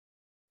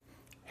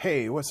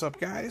Hey, what's up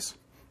guys?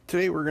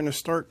 Today we're going to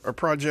start a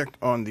project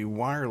on the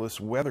wireless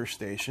weather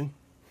station,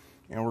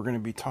 and we're going to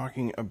be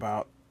talking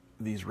about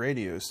these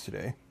radios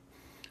today.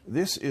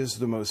 This is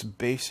the most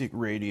basic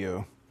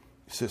radio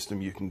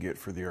system you can get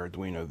for the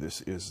Arduino.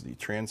 This is the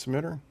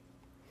transmitter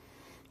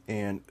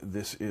and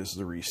this is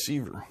the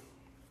receiver.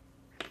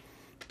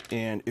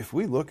 And if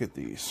we look at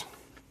these,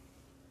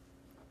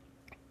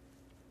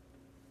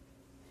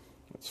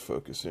 let's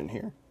focus in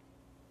here.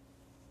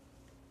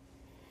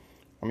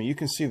 I mean, you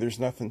can see there's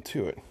nothing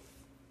to it.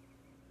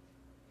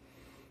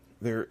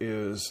 There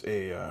is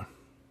a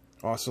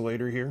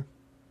oscillator here,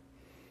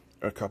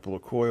 a couple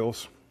of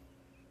coils,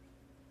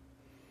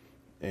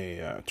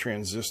 a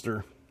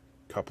transistor,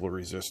 a couple of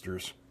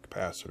resistors,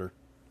 capacitor.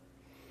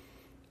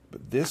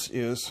 But this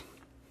is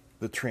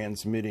the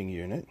transmitting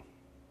unit,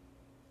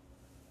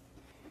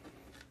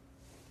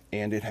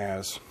 and it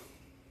has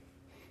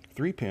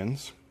 3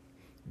 pins: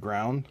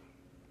 ground,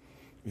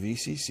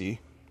 VCC,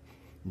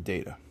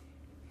 data.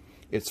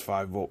 It's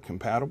 5-volt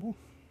compatible,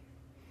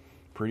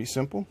 pretty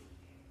simple.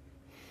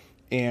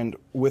 And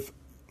with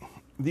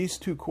these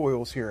 2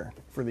 coils here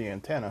for the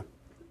antenna,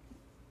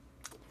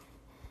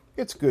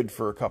 it's good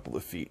for a couple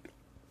of feet.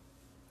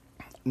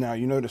 Now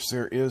you notice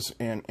there is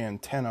an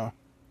antenna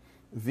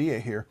via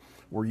here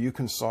where you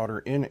can solder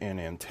in an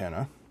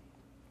antenna,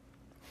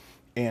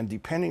 and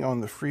depending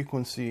on the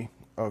frequency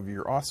of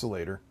your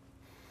oscillator,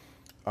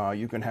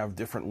 you can have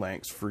different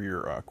lengths for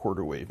your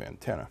quarter wave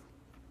antenna.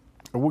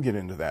 And we'll get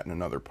into that in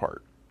another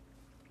part.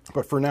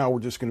 But for now, we're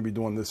just going to be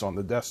doing this on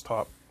the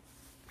desktop,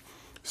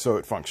 so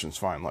it functions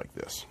fine like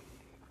this.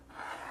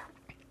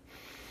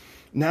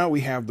 Now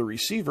we have the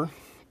receiver,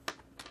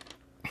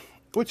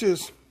 which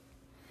is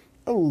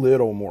a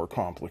little more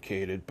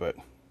complicated, but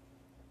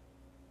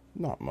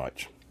not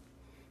much.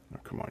 Now,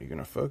 come on, you going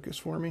to focus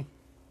for me?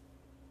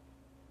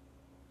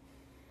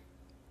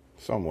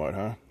 Somewhat,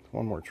 huh?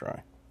 One more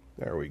try.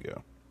 There we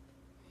go.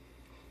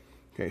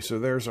 Okay, so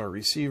there's our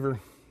receiver.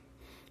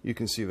 You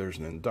can see there's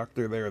an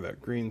inductor there,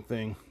 that green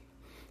thing,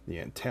 the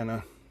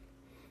antenna.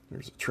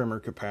 There's a trimmer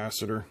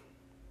capacitor.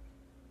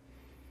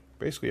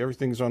 Basically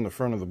everything's on the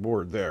front of the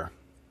board there.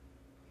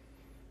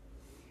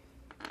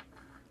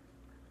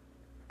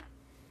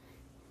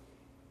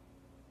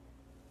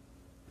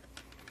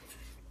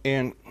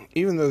 And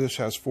even though this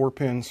has 4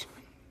 pins,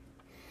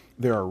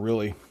 there are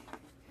really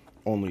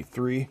only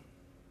 3.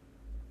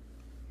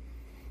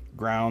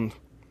 Ground,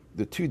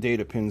 the 2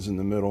 data pins in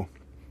the middle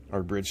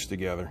are bridged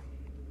together,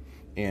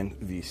 and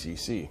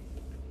VCC.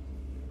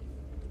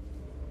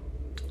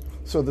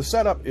 So the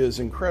setup is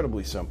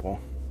incredibly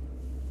simple.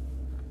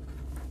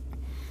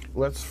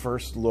 Let's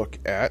first look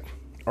at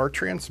our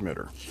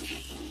transmitter.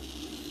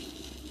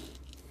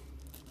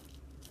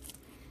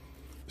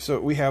 So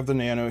we have the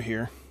Nano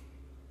here.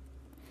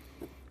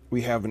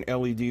 We have an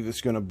LED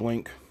that's going to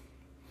blink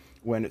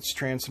when it's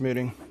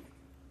transmitting.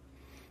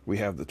 We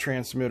have the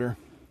transmitter,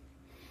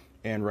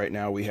 and right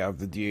now we have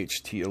the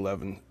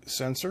DHT11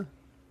 sensor.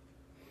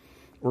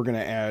 We're going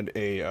to add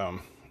a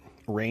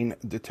rain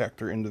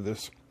detector into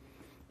this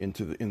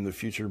in the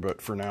future,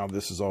 but for now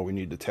this is all we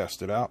need to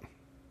test it out.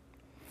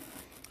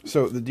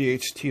 So the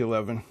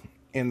DHT11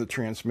 and the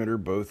transmitter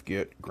both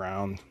get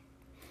ground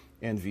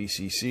and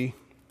VCC.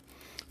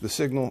 The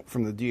signal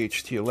from the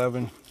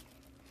DHT11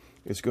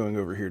 is going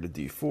over here to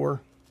D4,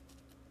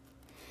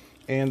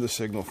 and the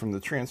signal from the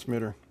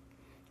transmitter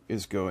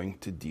is going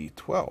to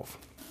D12.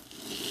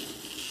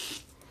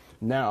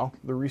 Now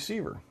the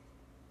receiver.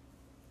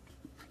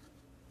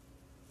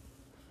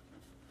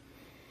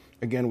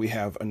 Again, we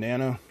have a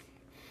Nano,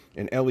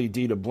 an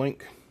LED to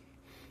blink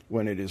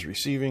when it is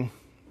receiving,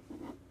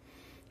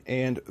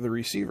 and the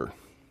receiver.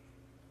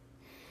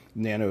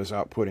 Nano is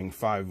outputting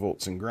 5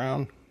 volts in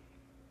ground.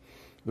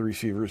 The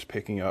receiver is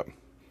picking up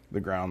the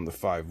ground, the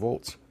 5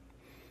 volts,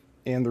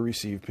 and the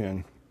receive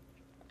pin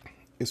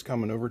is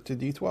coming over to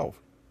D12.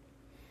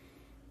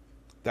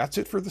 That's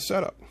it for the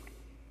setup.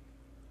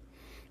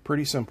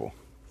 Pretty simple.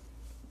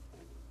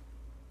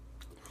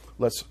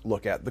 Let's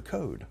look at the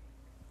code.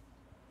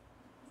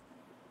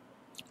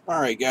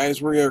 Alright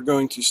guys, we are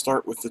going to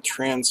start with the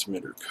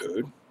transmitter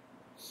code.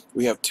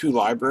 We have 2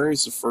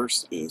 libraries. The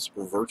first is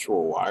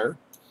virtual wire,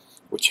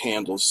 which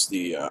handles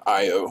the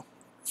I/O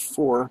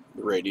for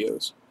the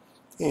radios,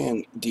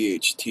 and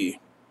DHT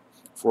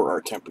for our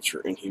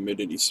temperature and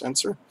humidity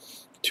sensor.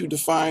 To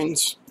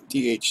defines,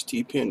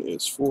 DHT pin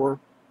is 4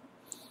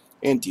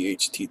 and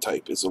DHT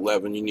type is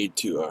 11. You need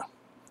to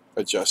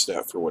adjust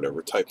that for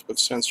whatever type of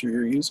sensor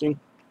you're using.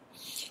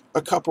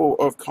 A couple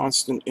of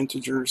constant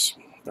integers.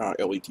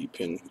 LED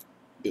pin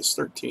is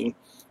 13,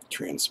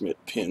 transmit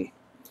pin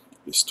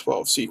is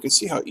 12. So you can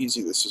see how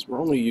easy this is.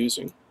 We're only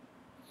using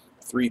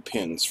 3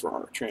 pins for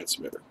our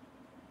transmitter.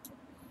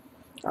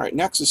 Alright,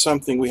 next is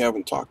something we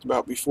haven't talked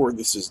about before.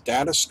 This is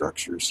data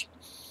structures.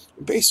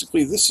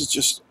 Basically, this is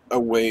just a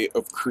way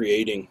of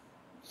creating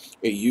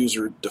a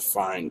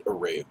user-defined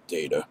array of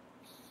data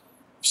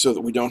so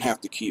that we don't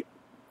have to keep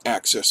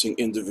accessing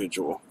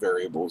individual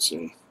variables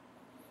and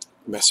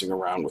messing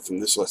around with them.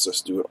 This lets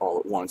us do it all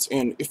at once.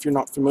 And if you're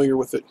not familiar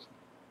with it,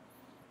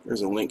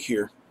 There's a link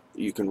here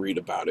that you can read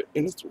about it.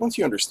 And once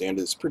you understand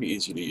it, it's pretty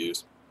easy to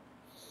use.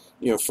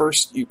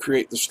 First you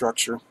create the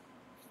structure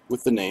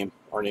with the name.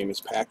 Our name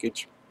is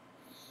package.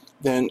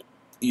 Then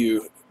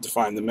you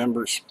define the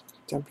members,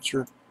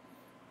 temperature,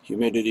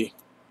 humidity.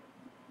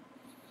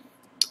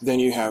 Then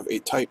you have a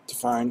type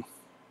defined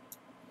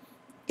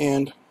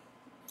and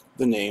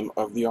the name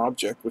of the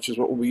object, which is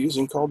what we'll be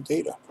using, called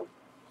data.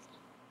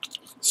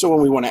 So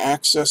when we want to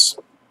access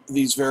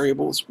these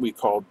variables, we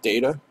call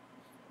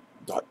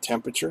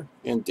data.temperature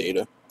and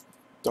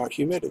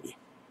data.humidity.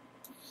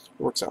 It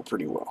works out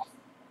pretty well.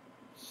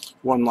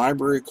 One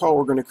library call,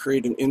 we're going to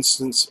create an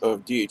instance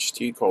of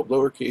DHT called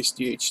lowercase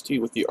dht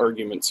with the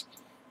arguments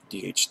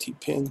DHT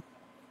pin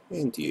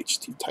and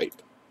DHT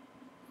type.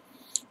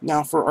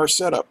 Now for our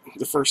setup,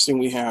 the first thing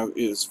we have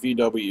is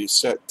VW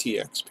set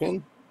TX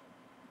pin,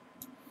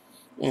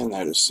 and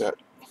that is set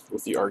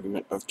with the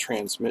argument of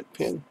transmit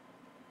pin.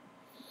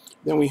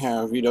 Then we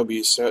have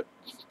VW set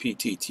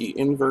PTT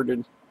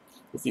inverted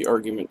with the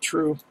argument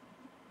true.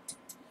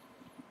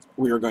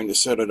 We are going to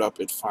set it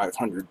up at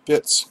 500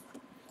 bits.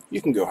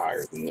 You can go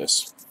higher than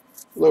this.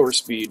 Lower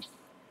speed,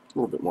 a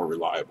little bit more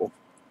reliable.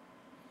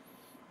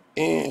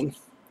 And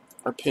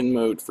our pin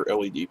mode for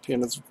LED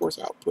pin is, of course,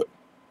 output.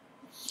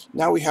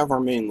 Now we have our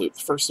main loop.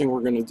 The first thing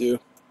we're going to do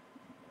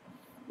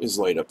is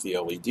light up the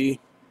LED.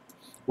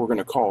 We're going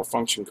to call a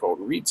function called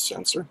read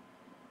sensor.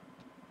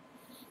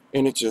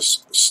 And it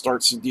just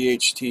starts the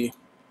DHT,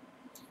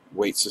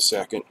 waits a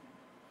second,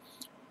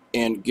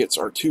 and gets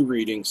our two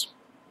readings,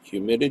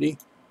 humidity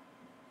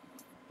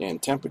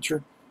and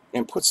temperature,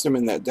 and puts them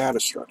in that data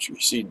structure.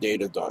 You see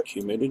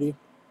data.humidity,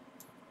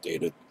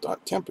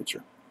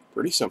 data.temperature.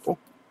 Pretty simple.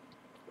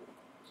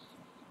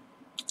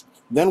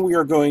 Then we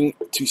are going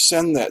to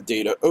send that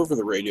data over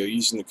the radio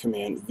using the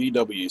command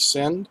VW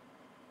send,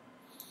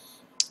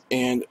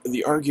 and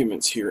the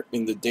arguments here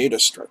in the data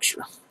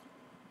structure.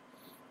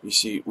 You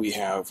see we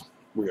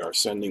are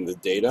sending the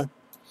data,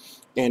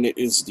 and it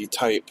is the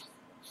type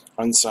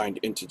unsigned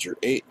integer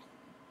 8,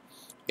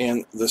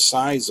 and the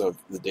size of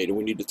the data,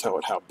 we need to tell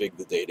it how big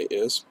the data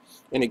is,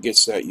 and it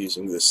gets that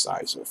using this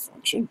size of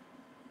function.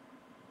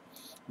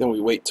 Then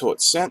we wait till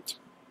it's sent,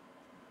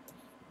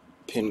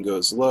 pin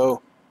goes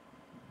low,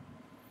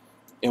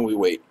 and we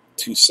wait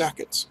 2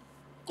 seconds.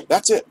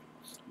 That's it.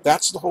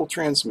 That's the whole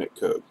transmit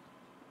code.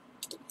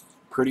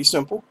 Pretty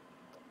simple.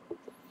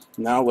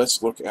 Now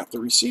let's look at the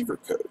receiver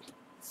code.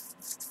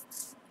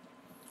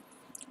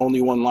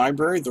 Only one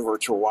library, the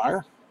virtual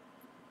wire.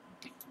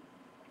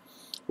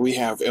 We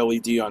have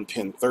LED on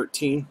pin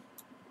 13.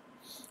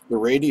 The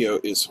radio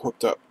is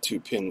hooked up to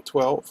pin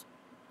 12.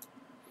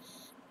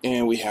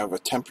 And we have a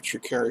temperature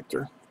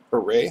character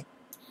array,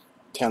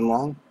 10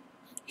 long,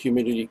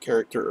 humidity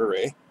character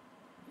array,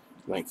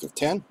 length of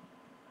 10.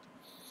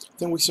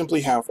 Then we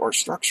simply have our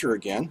structure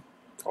again,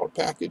 called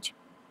package.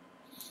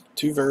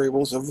 Two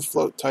variables of the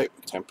float type,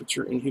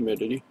 temperature and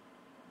humidity.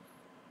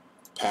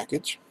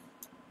 Package,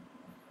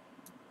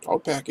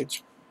 called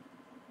package.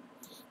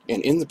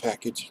 And in the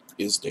package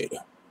is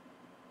data.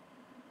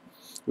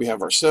 We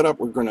have our setup.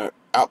 We're going to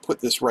output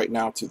this right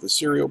now to the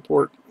serial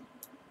port.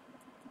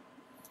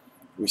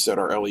 We set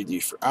our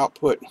LED for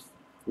output.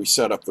 We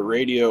set up the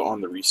radio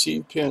on the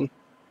receive pin,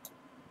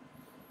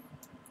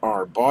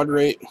 our baud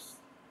rate,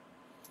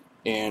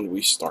 and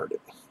we start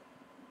it.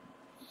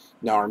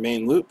 Now our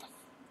main loop,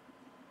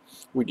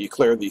 we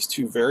declare these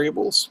two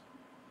variables,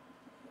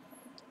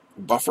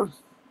 buffer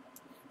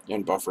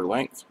and buffer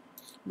length.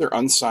 They're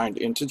unsigned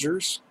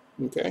integers,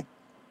 okay?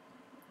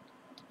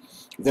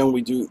 Then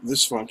we do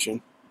this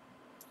function,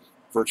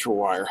 virtual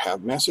wire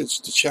have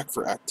message, to check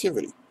for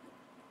activity.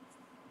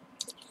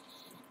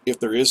 If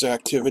there is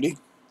activity,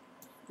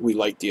 we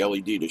light the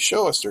LED to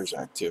show us there's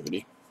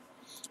activity,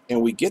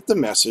 and we get the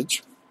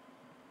message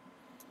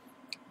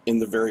in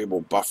the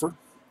variable buffer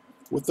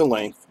with the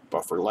length,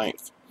 buffer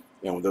length.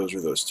 And those are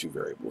those two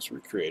variables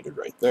we created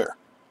right there.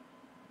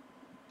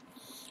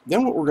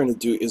 Then what we're going to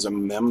do is a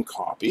mem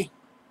copy,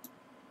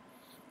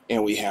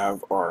 and we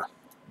have our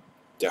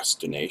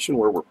destination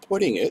where we're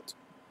putting it,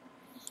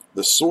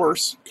 the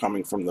source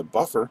coming from the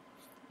buffer,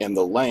 and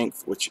the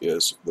length, which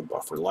is the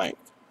buffer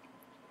length.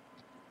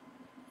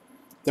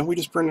 Then we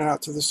just print it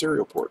out to the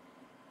serial port.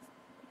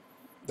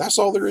 That's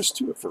all there is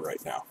to it for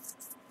right now.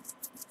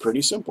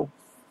 Pretty simple.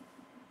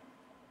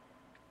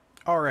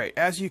 Alright,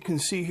 as you can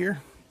see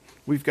here,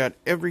 we've got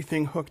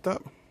everything hooked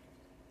up.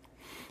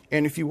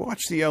 And if you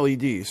watch the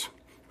LEDs,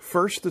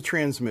 first the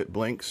transmit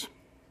blinks,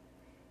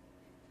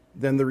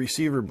 then the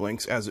receiver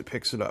blinks as it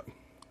picks it up.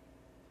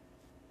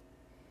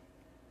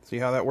 See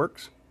how that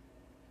works?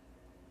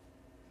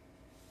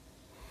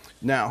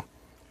 Now,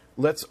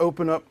 let's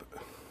open up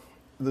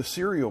the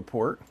serial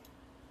port,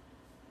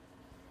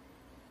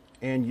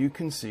 and you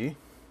can see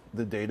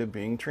the data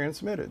being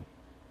transmitted.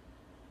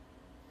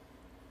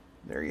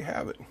 There you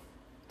have it.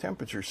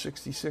 Temperature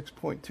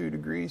 66.2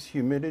 degrees,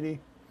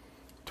 humidity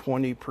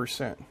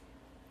 20%.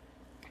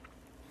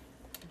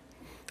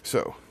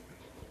 So,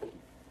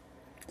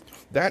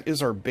 that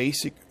is our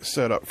basic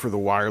setup for the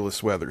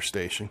wireless weather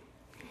station.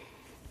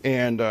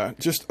 And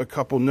just a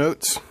couple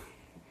notes.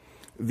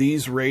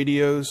 These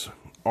radios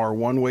are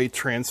one-way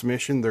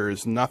transmission. There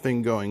is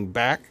nothing going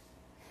back.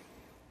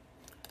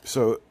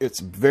 So it's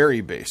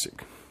very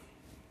basic.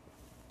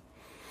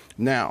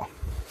 Now,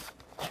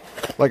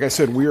 like I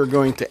said, we are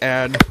going to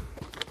add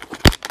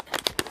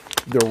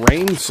the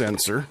range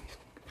sensor.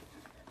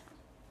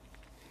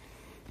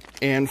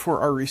 And for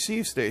our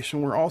receive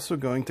station, we're also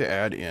going to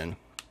add in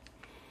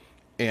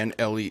an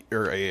TFT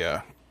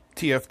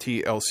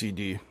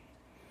LCD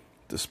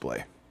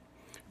display.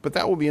 But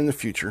that will be in the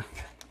future.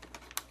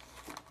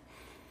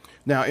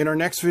 Now, in our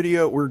next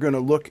video, we're going to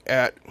look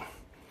at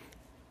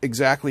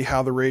exactly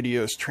how the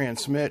radios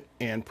transmit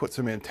and put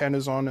some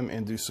antennas on them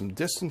and do some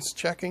distance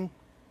checking.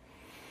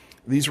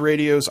 These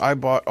radios I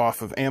bought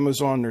off of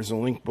Amazon. There's a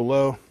link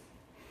below.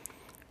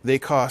 They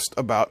cost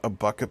about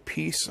 $1 a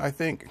piece, I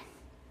think.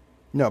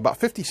 No, about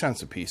 50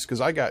 cents a piece, because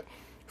I got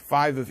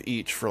 5 of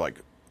each for like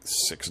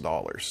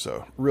 $6,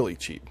 so really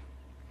cheap.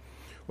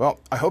 Well,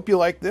 I hope you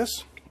liked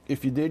this.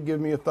 If you did, give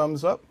me a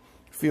thumbs up.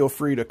 Feel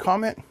free to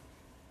comment.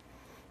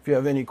 If you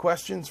have any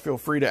questions, feel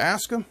free to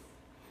ask them.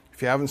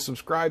 If you haven't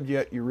subscribed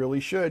yet, you really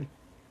should.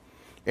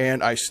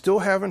 And I still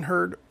haven't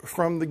heard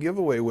from the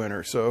giveaway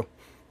winner, so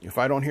if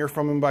I don't hear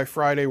from him by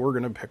Friday, we're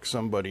going to pick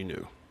somebody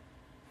new.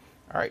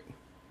 All right,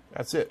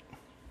 that's it.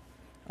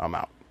 I'm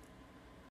out.